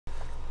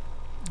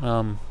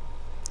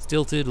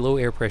Stilted, low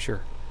air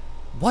pressure.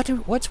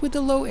 What's with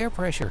the low air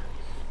pressure?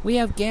 We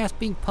have gas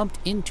being pumped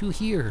into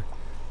here.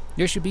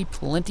 There should be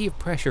plenty of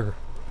pressure.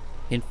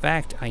 In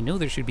fact, I know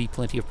there should be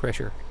plenty of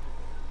pressure.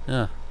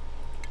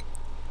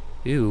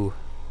 Ew.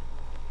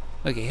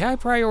 Okay, high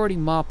priority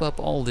mop up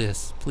all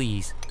this,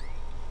 please.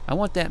 I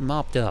want that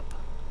mopped up.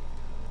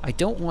 I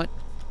don't want...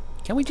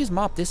 Can we just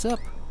mop this up?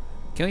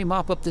 Can we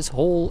mop up this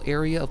whole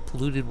area of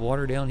polluted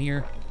water down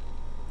here?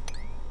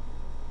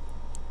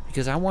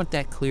 Because I want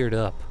that cleared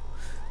up.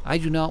 I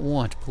do not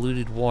want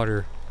polluted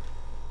water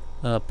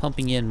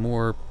pumping in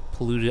more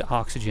polluted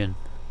oxygen.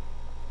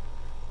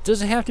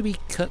 Does it have to be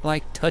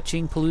like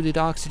touching polluted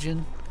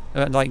oxygen?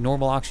 Like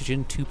normal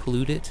oxygen to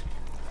pollute it?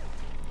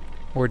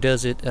 Or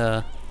does it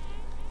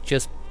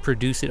just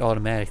produce it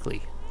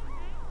automatically?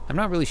 I'm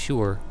not really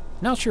sure.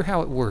 Not sure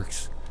how it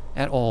works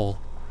at all.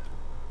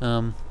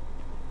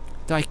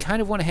 I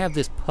kind of want to have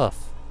this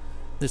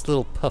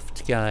little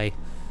puffed guy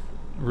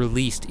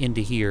released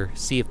into here.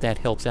 See if that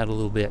helps out a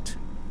little bit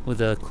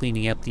with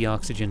cleaning up the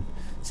oxygen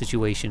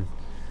situation.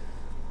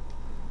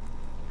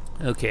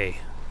 Okay.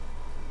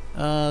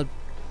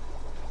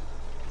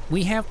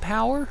 We have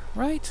power,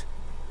 right?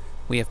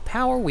 We have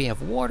power, we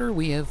have water,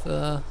 we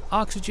have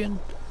oxygen.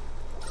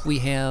 We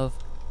have...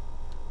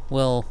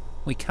 Well,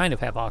 we kind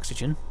of have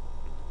oxygen.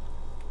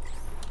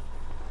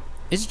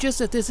 It's just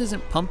that this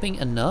isn't pumping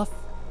enough.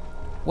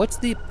 What's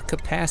the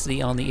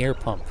capacity on the air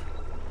pump?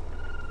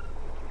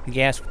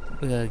 Gas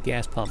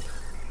pump.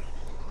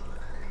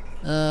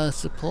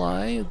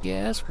 Supply of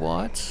gas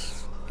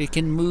watts. It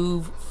can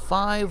move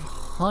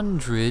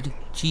 500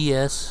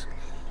 GS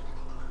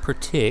per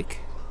tick.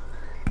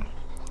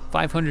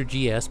 500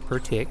 GS per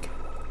tick.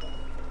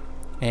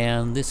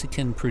 And this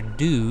can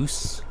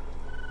produce...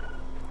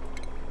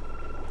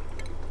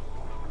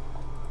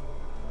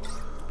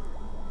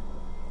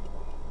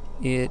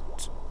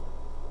 It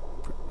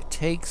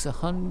takes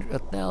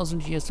 1,000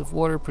 GS of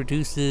water,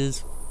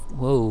 produces,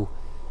 whoa,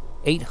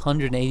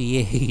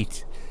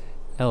 888.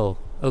 Oh,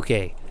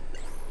 okay.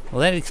 Well,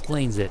 that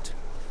explains it.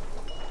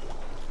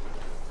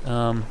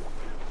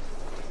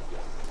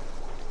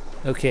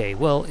 Okay,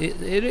 well,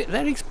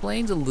 that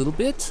explains a little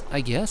bit,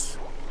 I guess,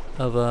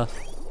 of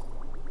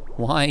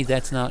why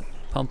that's not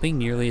pumping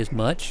nearly as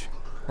much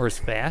or as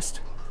fast.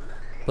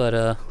 But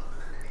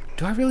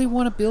do I really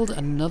want to build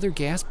another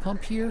gas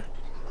pump here?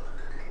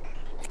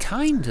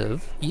 Kind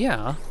of,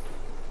 yeah.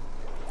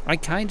 I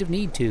kind of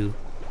need to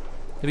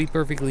be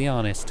perfectly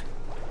honest.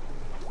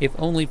 If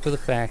only for the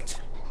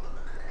fact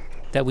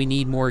that we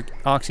need more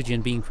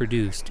oxygen being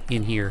produced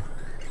in here.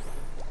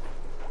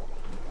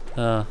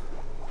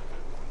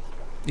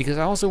 Because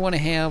I also want to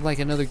have like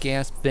another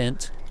gas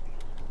vent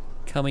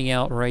coming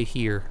out right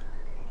here.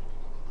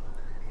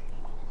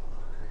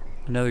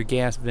 Another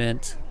gas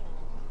vent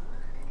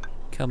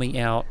coming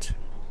out.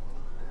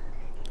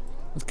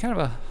 It's kind of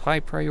a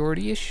high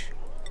priority-ish.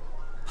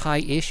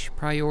 High-ish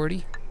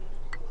priority.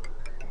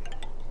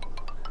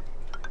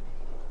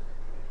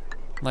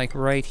 Like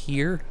right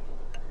here.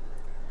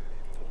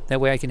 That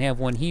way I can have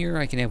one here,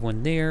 I can have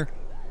one there.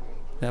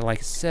 That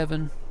like a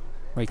 7.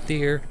 Right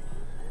there.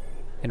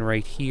 And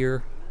right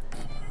here.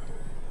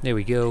 There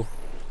we go.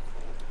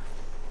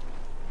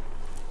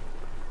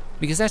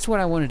 Because that's what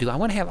I want to do. I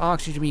want to have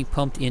oxygen being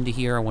pumped into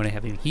here. I want to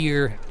have it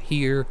here,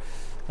 here.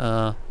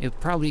 It's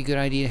probably a good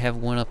idea to have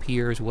one up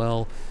here as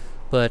well.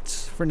 But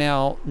for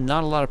now,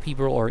 not a lot of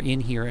people are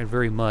in here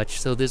very much,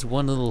 so this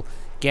one little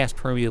gas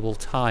permeable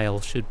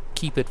tile should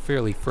keep it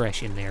fairly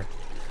fresh in there.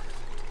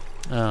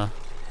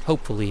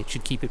 Hopefully it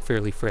should keep it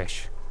fairly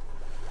fresh.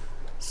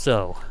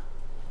 So,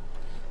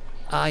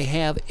 I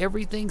have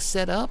everything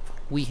set up.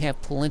 We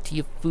have plenty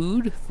of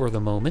food for the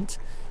moment.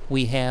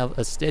 We have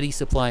a steady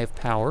supply of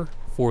power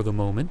for the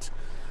moment.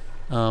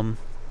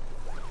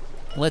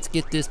 Let's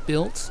get this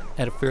built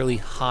at a fairly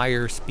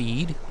higher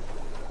speed.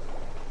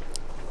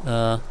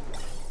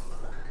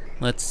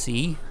 Let's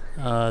see.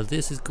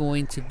 This is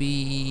going to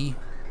be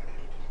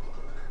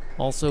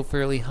also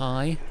fairly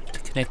high to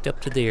connect up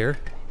to there.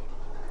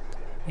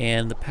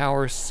 And the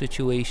power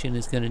situation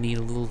is going to need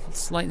a little,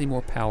 slightly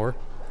more power.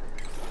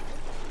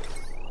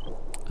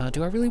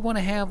 Do I really want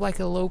to have like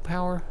a low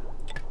power?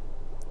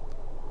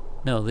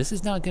 No, this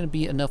is not going to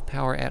be enough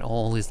power at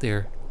all, is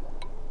there?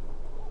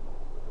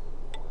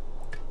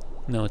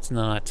 No, it's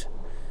not.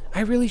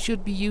 I really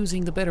should be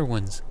using the better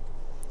ones.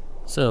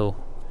 So,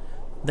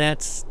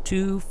 that's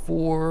 2,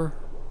 4,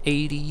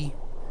 80,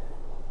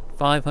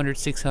 500,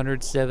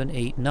 600, 7,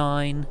 8,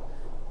 9.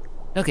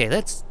 Okay,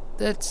 that's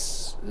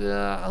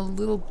a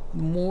little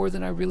more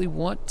than I really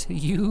want to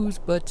use,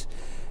 but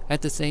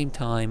at the same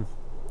time,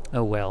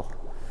 oh well.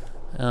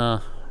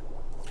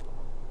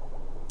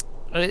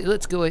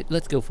 Let's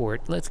go for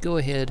it. Let's go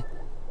ahead.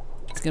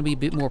 It's gonna be a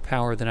bit more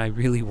power than I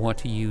really want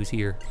to use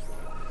here,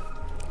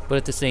 but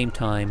at the same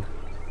time,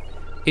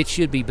 it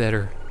should be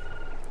better.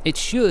 It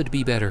should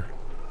be better.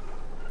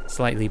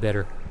 Slightly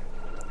better.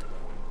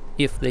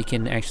 If they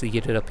can actually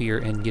get it up here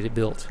and get it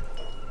built.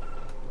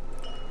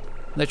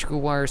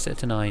 Electrical wire set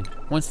to 9.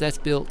 Once that's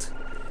built,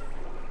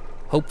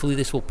 Hopefully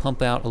this will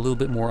pump out a little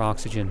bit more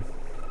oxygen.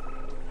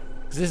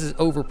 Because this is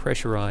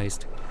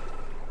overpressurized.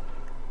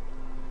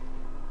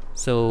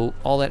 So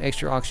all that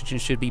extra oxygen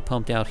should be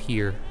pumped out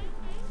here.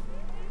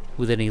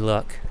 With any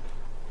luck.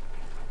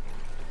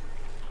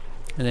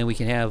 And then we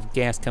can have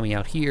gas coming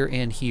out here,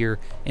 and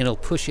it'll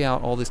push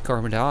out all this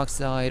carbon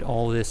dioxide,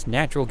 all this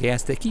natural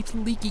gas that keeps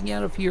leaking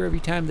out of here every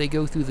time they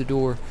go through the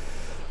door.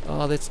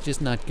 Oh, that's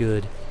just not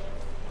good.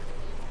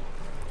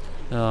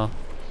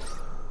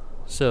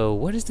 So,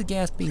 what is the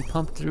gas being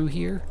pumped through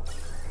here?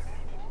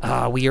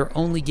 We are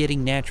only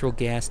getting natural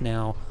gas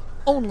now.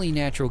 Only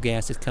natural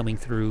gas is coming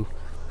through.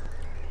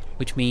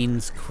 Which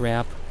means,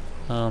 crap,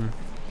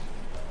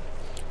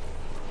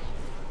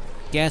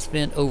 gas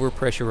vent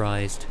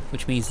overpressurized,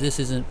 which means this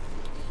isn't...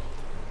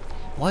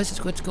 Why is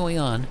this what's going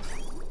on?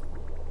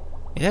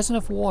 It has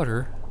enough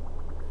water.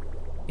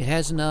 It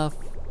has enough...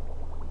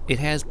 It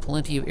has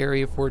plenty of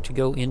area for it to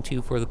go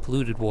into for the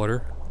polluted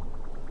water.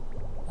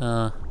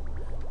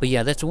 But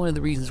yeah, that's one of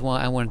the reasons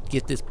why I want to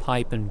get this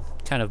pipe and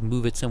kind of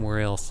move it somewhere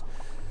else.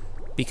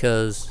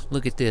 Because,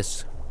 look at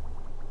this.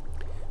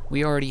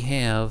 We already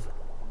have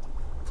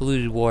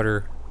polluted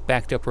water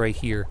backed up right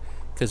here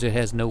because it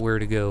has nowhere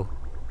to go.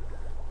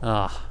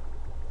 But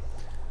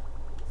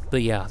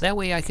yeah, that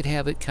way I could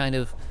have it kind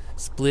of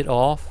split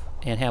off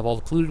and have all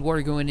the polluted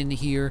water going into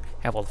here,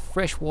 have all the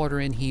fresh water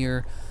in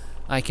here.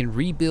 I can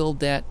rebuild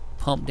that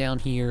pump down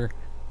here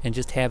and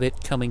just have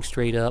it coming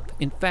straight up.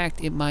 In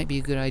fact, it might be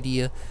a good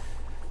idea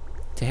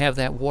to have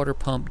that water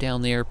pump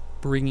down there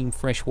bringing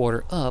fresh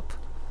water up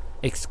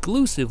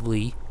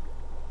exclusively,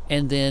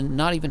 and then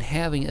not even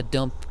having a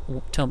dump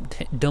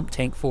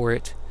tank for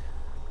it.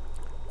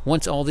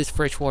 Once all this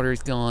fresh water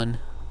is gone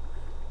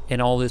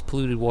and all this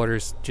polluted water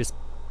is just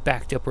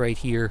backed up right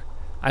here,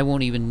 I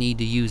won't even need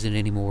to use it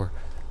anymore.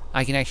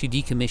 I can actually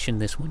decommission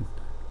this one.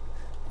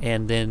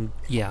 And then,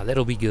 yeah,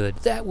 that'll be good.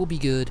 That will be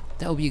good.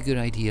 That will be a good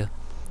idea.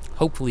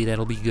 Hopefully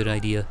that'll be a good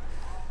idea.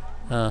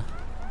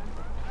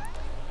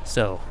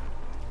 So,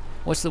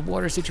 what's the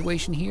water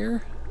situation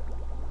here?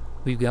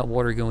 We've got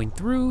water going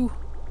through.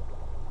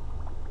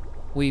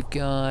 We've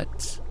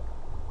got...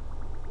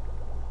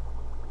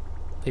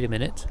 Wait a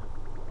minute.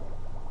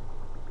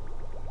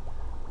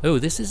 Oh,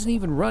 this isn't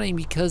even running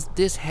because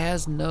this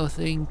has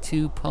nothing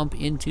to pump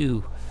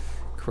into.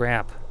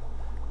 Crap.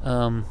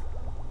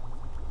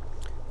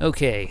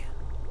 Okay.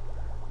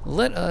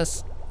 Let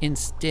us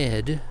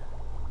instead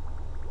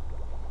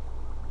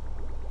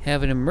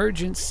have an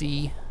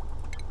emergency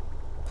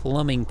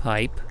plumbing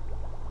pipe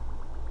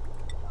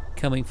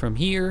coming from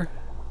here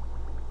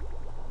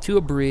to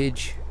a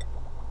bridge,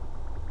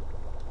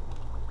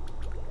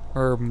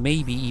 or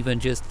maybe even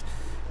just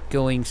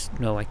going...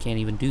 No, I can't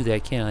even do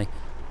that, can I?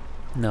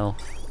 No.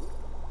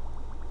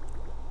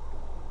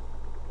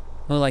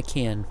 Well, I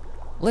can.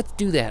 Let's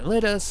do that.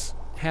 Let us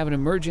have an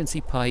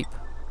emergency pipe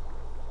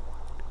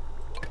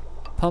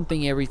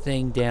pumping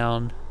everything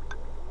down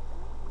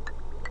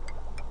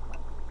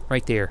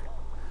right there.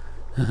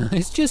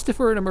 It's just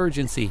for an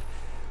emergency.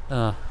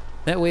 That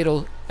way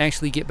it'll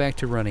actually get back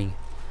to running.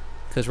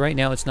 Because right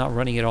now it's not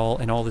running at all,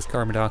 and all this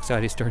carbon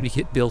dioxide is starting to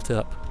get built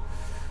up.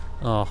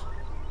 Oh.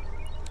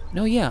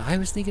 No, yeah, I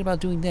was thinking about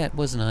doing that,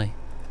 wasn't I?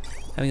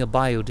 Having a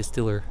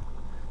biodistiller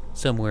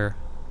somewhere.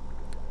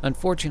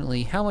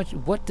 Unfortunately,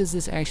 what does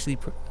this actually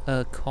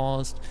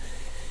cost?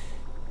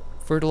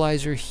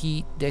 Fertilizer,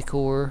 heat,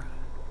 decor.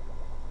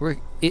 Where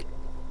it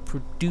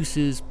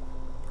produces...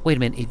 Wait a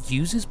minute, it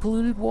uses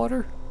polluted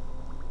water?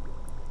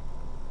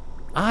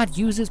 It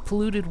uses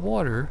polluted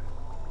water.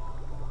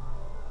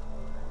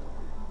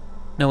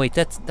 No, wait,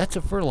 that's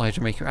a fertilizer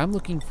maker. I'm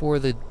looking for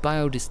the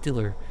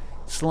biodistiller.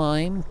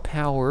 Slime,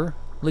 power,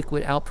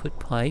 liquid output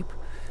pipe,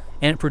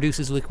 and it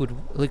produces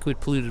liquid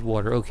polluted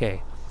water.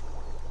 Okay.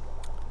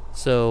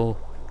 So,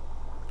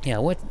 yeah,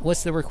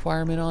 what's the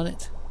requirement on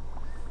it?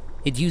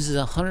 It uses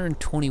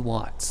 120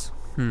 watts.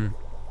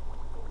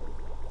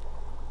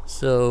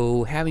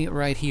 So having it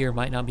right here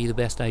might not be the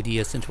best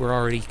idea, since we're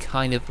already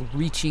kind of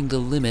reaching the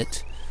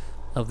limit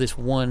of this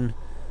one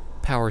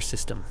power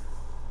system.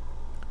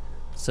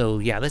 So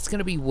yeah, that's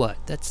gonna be what?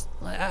 That's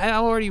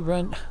I've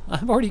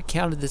already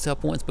counted this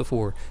up once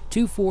before.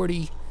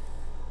 240,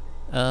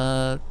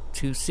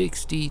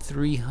 260,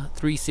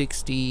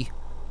 360,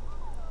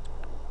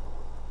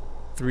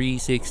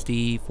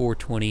 360,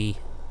 420,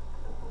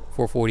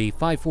 440,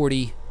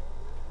 540,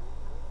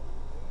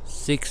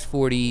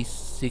 640,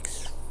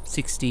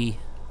 660,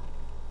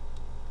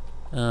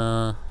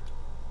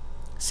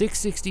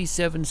 660,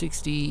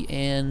 760,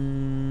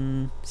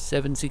 and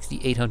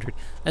 760, 800.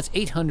 That's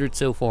 800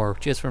 so far,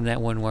 just from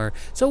that one wire.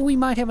 So we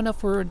might have enough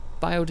for a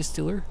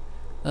biodistiller.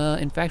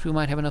 In fact, we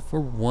might have enough for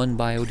one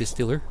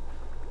biodistiller.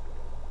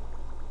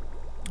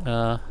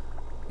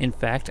 In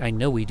fact, I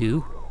know we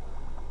do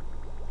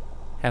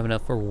have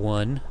enough for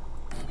one.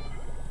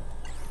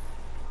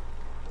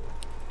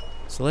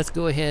 So let's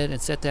go ahead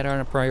and set that on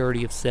a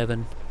priority of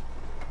 7.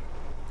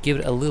 Give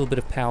it a little bit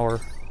of power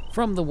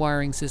from the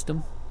wiring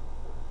system.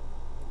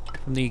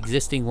 From the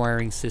existing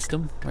wiring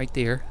system, right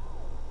there.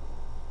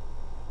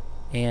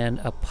 and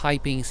a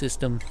piping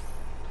system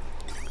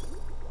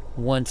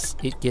once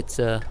it gets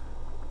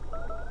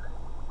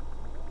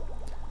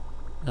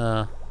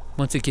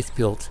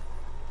built.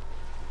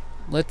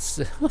 Let's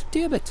oh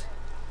damn it.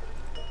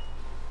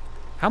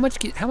 How much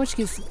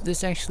gets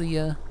this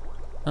actually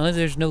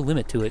there's no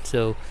limit to it,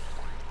 so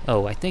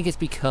oh, I think it's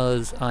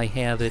because I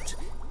have it's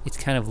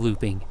kind of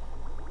looping.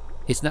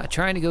 It's not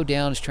trying to go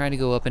down, it's trying to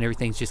go up, and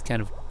everything's just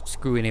kind of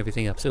screwing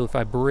everything up. So if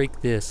I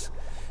break this,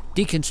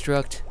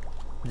 deconstruct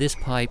this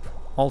pipe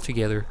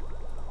altogether,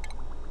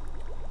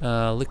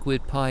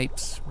 liquid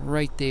pipes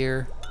right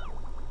there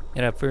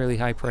at a fairly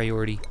high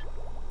priority.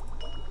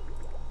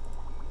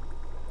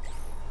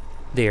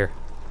 There.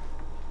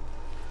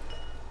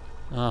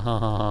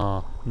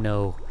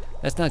 No,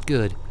 that's not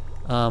good.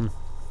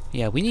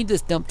 Yeah, we need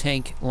this dump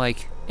tank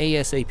like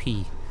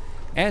ASAP,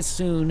 as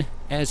soon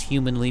as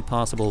humanly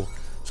possible.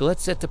 So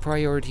let's set the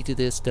priority to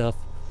this stuff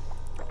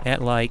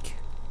at like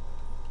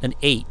an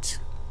 8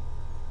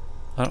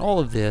 on all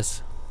of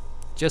this,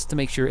 just to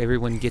make sure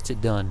everyone gets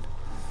it done.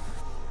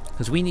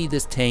 Because we need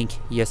this tank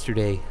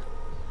yesterday.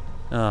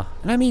 And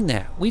I mean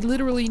that. We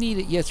literally need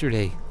it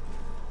yesterday.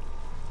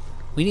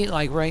 We need it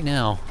like right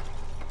now.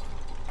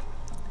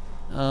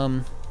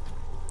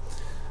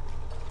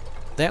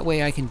 That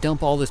way I can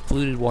dump all this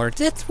polluted water.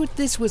 That's what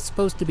this was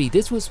supposed to be.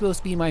 This was supposed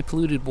to be my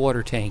polluted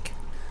water tank.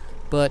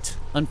 But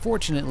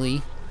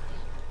unfortunately,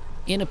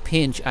 in a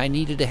pinch, I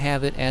needed to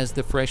have it as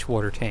the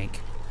freshwater tank,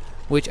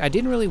 which I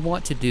didn't really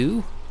want to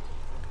do.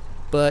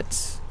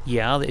 But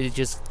yeah, it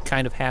just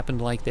kind of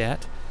happened like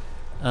that.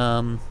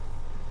 And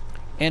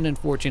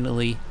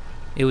unfortunately,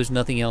 it was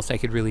nothing else I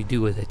could really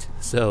do with it.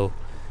 So,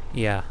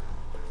 yeah.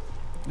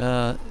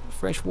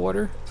 Fresh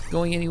water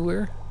going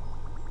anywhere?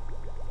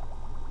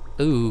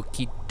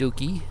 Okie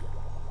dokie.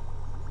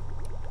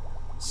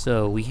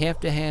 So we have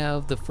to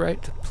have the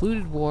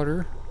polluted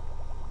water.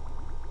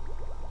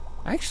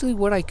 Actually,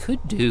 what I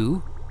could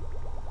do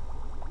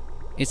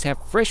is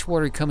have fresh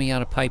water coming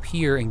out of pipe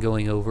here and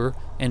going over,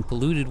 and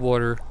polluted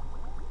water.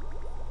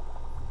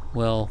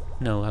 Well,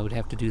 no, I would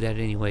have to do that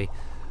anyway.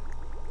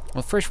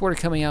 Well, fresh water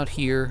coming out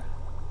here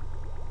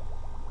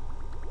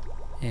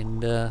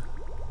and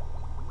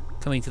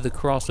coming to the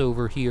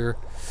crossover here.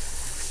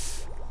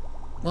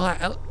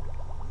 Well,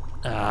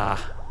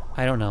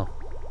 I don't know.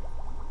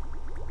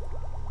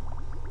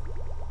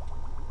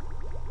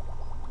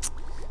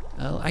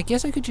 I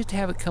guess I could just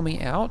have it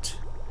coming out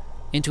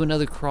into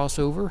another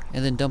crossover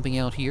and then dumping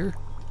out here.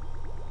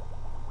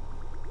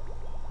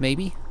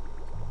 Maybe.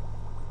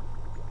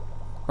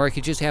 Or I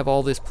could just have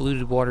all this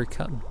polluted water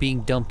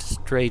being dumped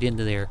straight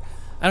into there.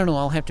 I don't know,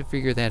 I'll have to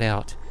figure that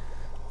out.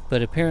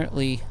 But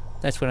apparently,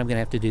 that's what I'm going to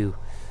have to do.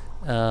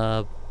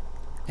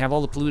 Have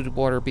all the polluted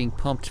water being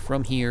pumped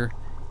from here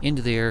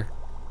into there,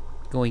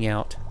 going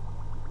out.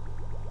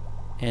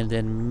 And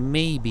then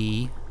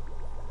maybe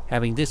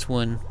having this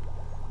one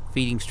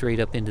feeding straight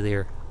up into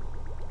there.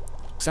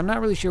 Because I'm not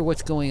really sure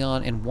what's going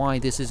on and why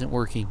this isn't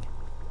working.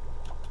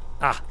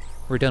 Ah,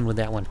 we're done with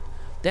that one.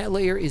 That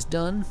layer is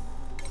done.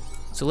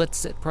 So let's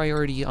set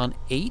priority on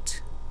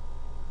 8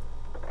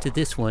 to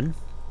this one,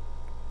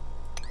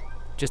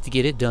 just to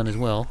get it done as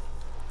well,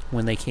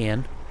 when they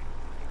can.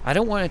 I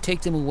don't want to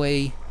take them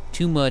away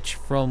too much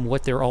from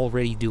what they're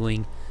already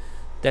doing.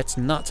 That's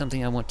not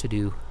something I want to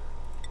do.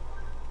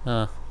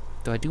 Though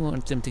I do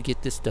want them to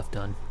get this stuff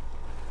done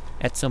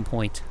at some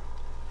point.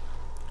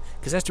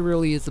 Because that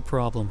really is the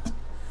problem.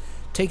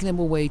 Taking them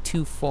away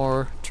too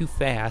far, too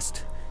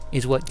fast,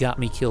 is what got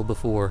me killed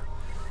before.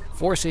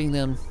 Forcing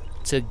them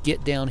to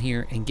get down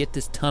here and get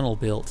this tunnel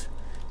built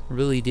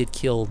really did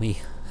kill me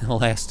the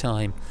last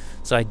time.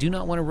 So I do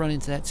not want to run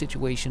into that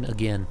situation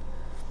again.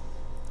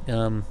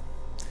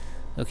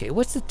 Okay,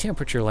 what's the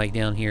temperature like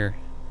down here?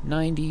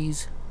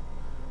 90s,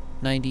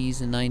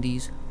 90s, and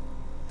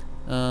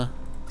 90s.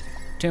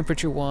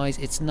 Temperature-wise,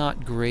 it's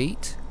not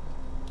great.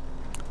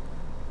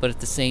 But at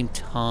the same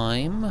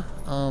time,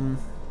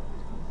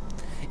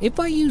 if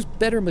I use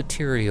better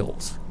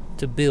materials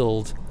to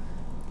build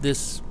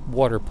this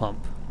water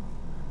pump,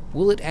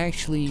 will it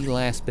actually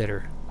last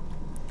better?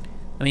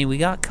 I mean, we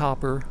got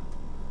copper,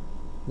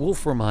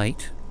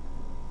 wolframite.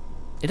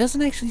 It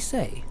doesn't actually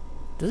say.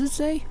 Does it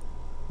say?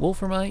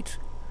 Wolframite,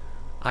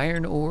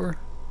 iron ore.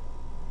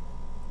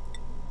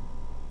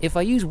 If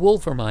I use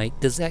wolframite,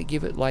 does that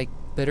give it like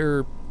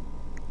better,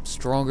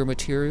 stronger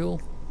material?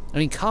 I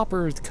mean,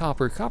 copper is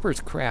copper. Copper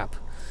is crap.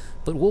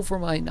 But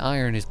wolframite and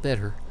iron is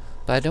better.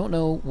 But I don't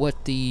know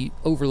what the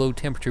overload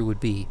temperature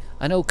would be.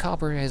 I know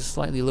copper has a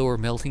slightly lower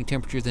melting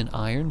temperature than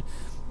iron,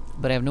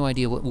 but I have no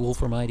idea what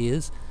wolframite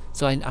is.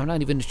 So I'm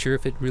not even sure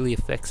if it really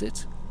affects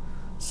it.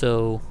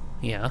 So,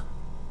 yeah.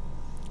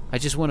 I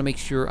just want to make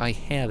sure I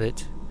have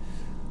it,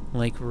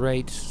 like,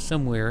 right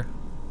somewhere.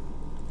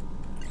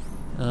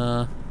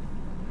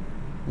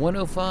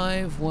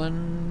 105,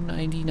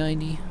 190,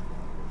 90.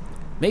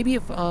 Maybe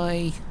if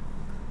I,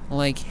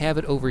 like, have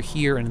it over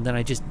here and then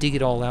I just dig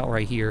it all out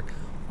right here,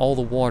 all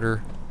the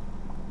water.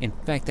 In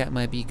fact, that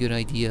might be a good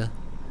idea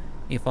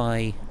if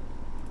I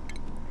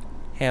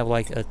have,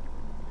 like, a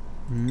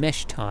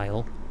mesh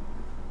tile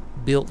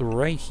built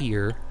right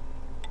here.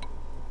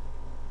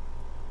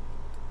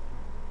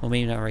 Well,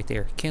 maybe not right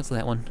there. Cancel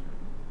that one.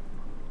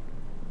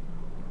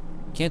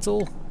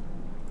 Cancel.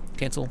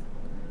 Cancel.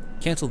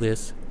 Cancel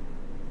this.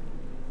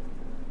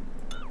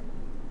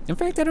 In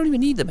fact, I don't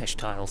even need the mesh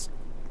tiles.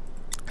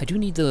 I do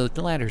need the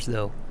ladders,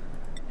 though.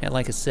 At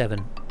like a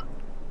 7.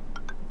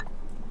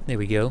 There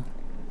we go.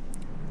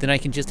 Then I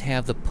can just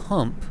have the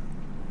pump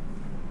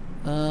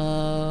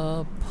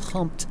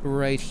pumped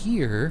right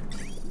here.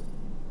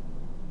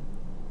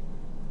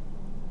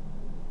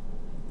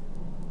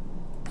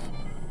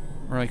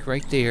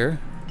 Right there.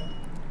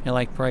 At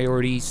like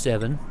priority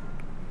 7.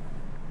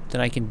 Then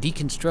I can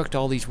deconstruct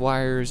all these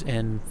wires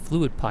and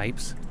fluid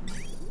pipes.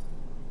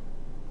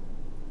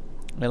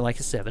 At like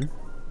a 7.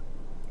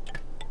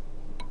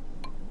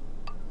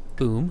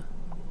 Boom.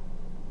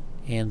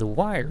 And the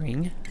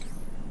wiring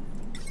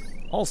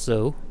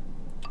also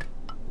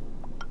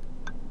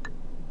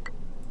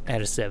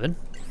at a 7.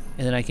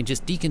 And then I can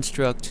just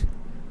deconstruct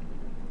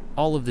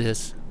all of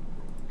this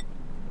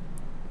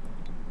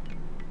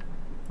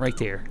right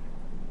there.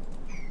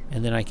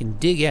 And then I can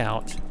dig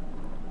out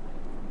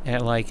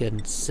at like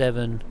a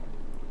 7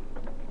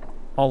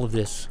 all of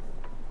this.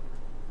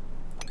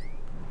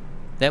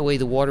 That way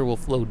the water will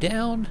flow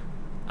down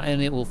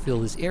and it will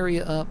fill this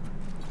area up,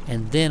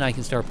 and then I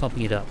can start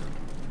pumping it up.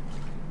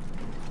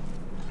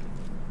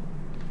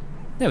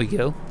 There we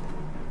go.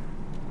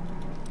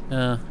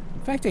 In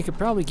fact, I could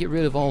probably get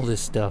rid of all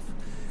this stuff,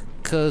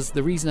 because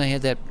the reason I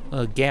had that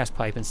gas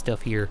pipe and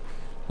stuff here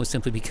was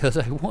simply because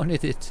I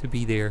wanted it to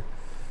be there.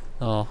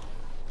 Oh.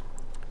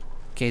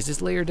 Okay, is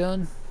this layer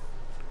done?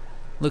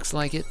 Looks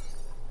like it.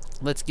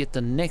 Let's get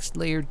the next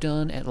layer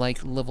done at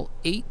like level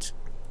 8.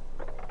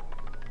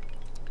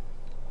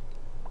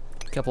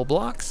 Couple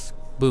blocks.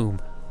 Boom.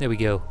 There we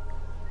go.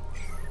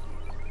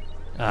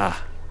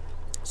 Ah.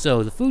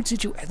 So the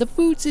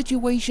food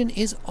situation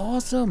is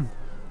awesome.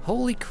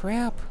 Holy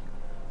crap.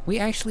 We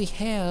actually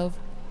have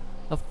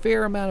a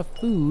fair amount of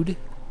food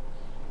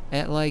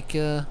at like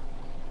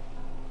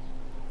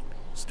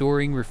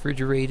storing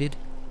refrigerated,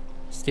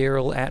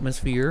 sterile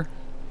atmosphere.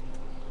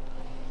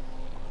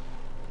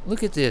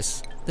 Look at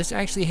this. This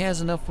actually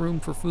has enough room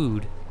for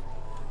food.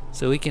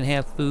 So we can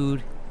have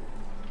food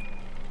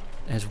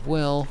as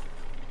well.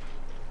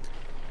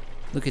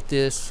 Look at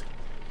this.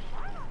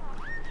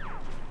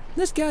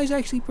 This guy's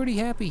actually pretty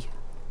happy.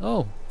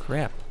 Oh,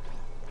 crap.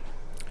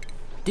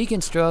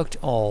 Deconstruct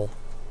all.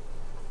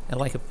 At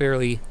like a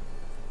fairly...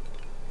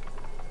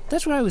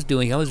 That's what I was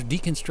doing. I was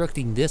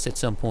deconstructing this at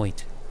some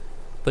point.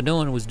 But no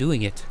one was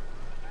doing it.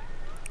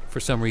 For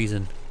some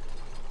reason.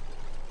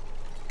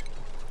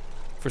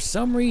 For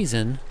some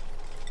reason,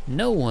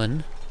 no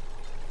one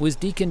was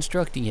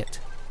deconstructing it.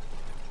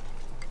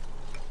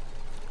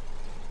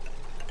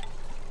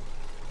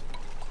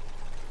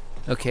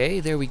 Okay,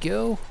 there we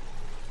go.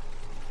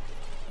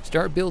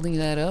 Start building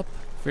that up.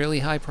 Fairly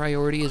high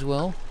priority as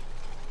well.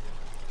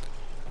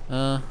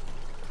 And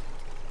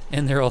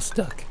they're all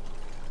stuck.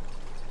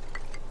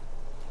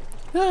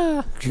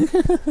 Ah!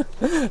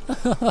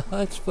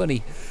 That's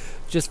funny.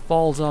 Just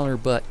falls on her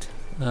butt.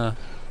 Well,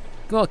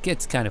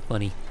 it's kind of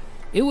funny.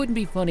 It wouldn't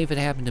be funny if it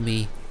happened to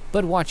me,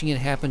 but watching it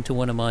happen to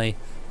one of my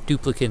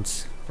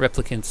duplicants,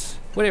 replicants,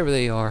 whatever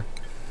they are,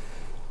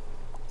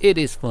 it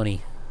is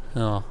funny.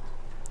 Oh,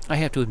 I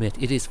have to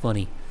admit, it is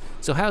funny.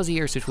 So how's the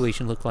air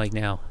situation look like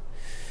now?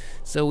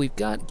 So we've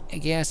got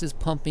gases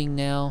pumping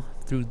now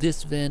through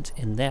this vent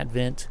and that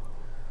vent.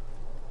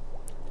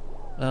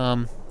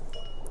 No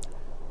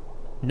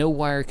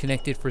wire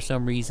connected for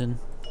some reason.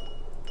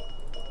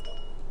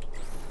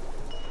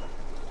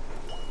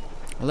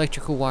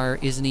 Electrical wire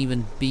isn't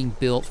even being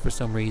built for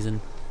some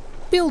reason.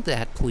 Build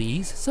that,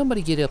 please.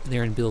 Somebody get up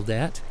there and build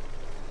that.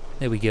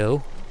 There we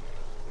go.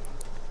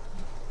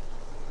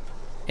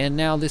 And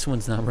now this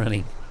one's not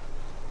running.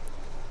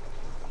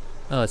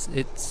 Oh,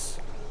 it's...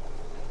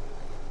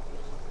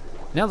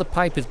 Now the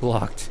pipe is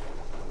blocked.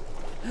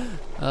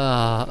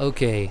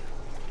 Okay.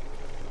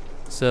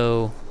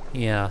 So,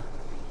 yeah.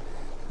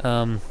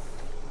 Damn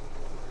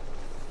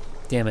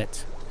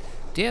it.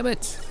 Damn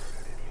it!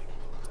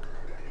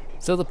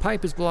 So the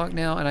pipe is blocked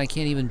now, and I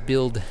can't even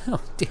build... Oh,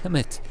 damn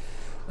it.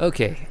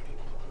 Okay.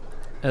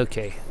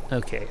 Okay.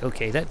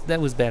 That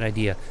was a bad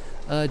idea.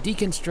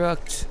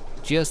 Deconstruct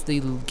just the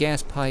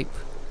gas pipe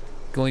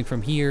going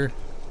from here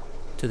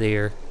to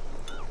there.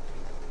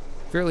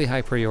 Fairly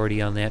high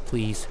priority on that,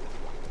 please.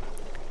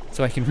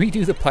 So I can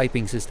redo the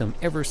piping system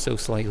ever so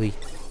slightly.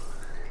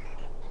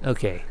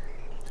 Okay.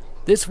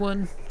 This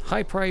one,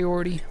 high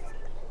priority.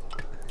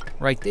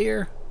 Right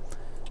there.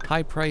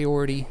 High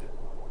priority.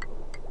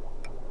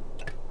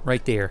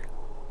 Right there.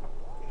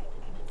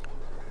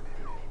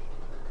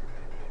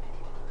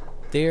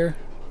 There.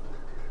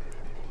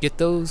 Get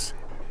those.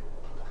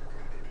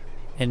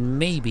 And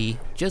maybe,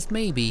 just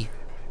maybe,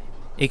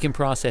 it can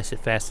process it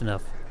fast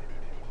enough.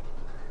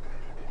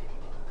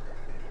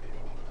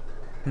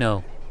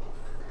 No.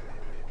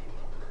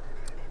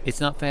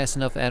 It's not fast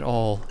enough at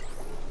all.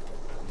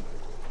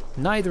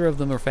 Neither of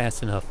them are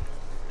fast enough.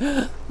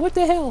 What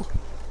the hell?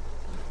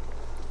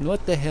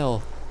 What the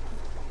hell?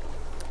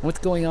 What's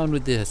going on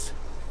with this?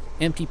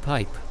 Empty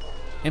pipe.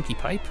 Empty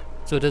pipe?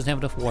 So it doesn't have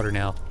enough water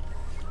now.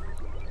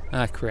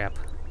 Ah, crap.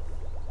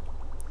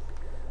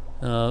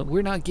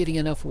 We're not getting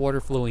enough water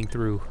flowing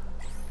through.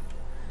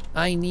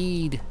 I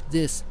need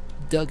this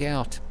dug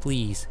out,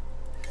 please.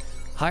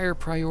 Higher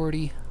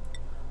priority.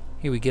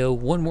 Here we go.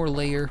 One more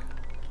layer.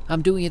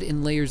 I'm doing it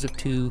in layers of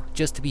 2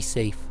 just to be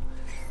safe.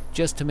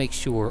 Just to make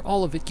sure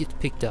all of it gets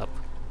picked up.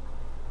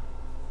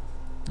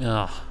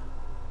 Ah.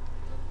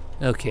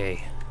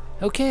 Okay.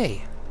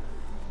 Okay.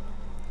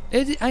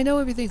 I know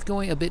everything's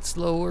going a bit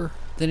slower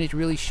than it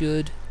really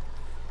should.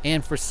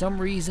 And for some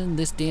reason,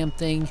 this damn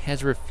thing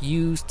has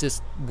refused to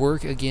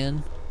work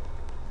again.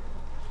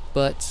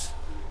 But,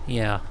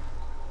 yeah.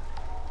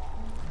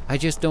 I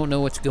just don't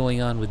know what's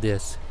going on with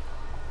this.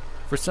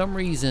 For some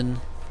reason,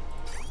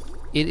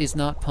 it is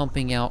not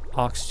pumping out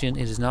oxygen.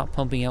 It is not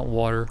pumping out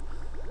water.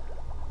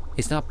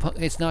 It's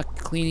not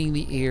cleaning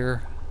the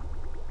air.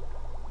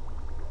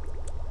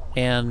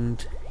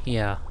 And,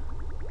 yeah.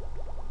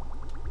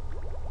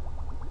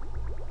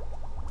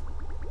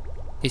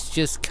 It's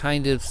just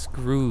kind of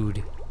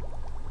screwed.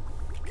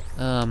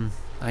 I'm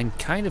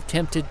kind of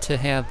tempted to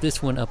have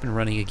this one up and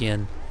running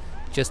again,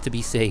 just to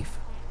be safe.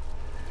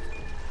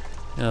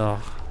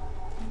 Oh.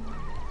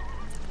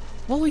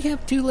 Well, we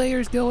have 2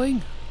 layers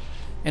going,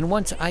 and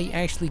once I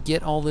actually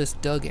get all this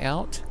dug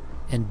out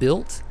and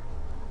built,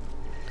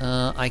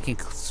 I can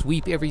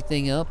sweep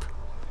everything up,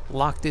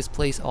 lock this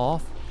place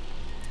off,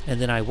 and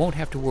then I won't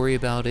have to worry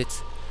about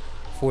it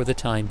for the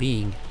time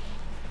being.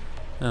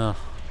 Oh.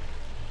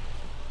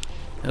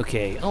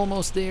 Okay,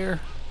 almost there.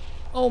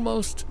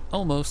 Almost.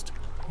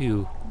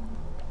 Ew.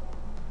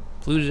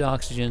 Polluted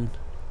oxygen,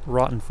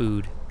 rotten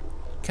food.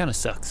 Kinda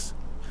sucks.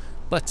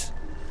 But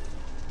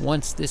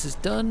once this is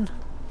done,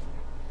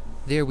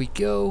 there we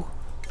go.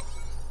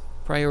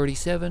 Priority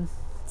 7.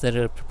 Set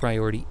it up to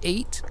priority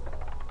 8.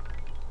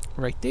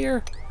 Right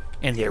there.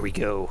 And there we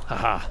go.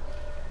 Haha.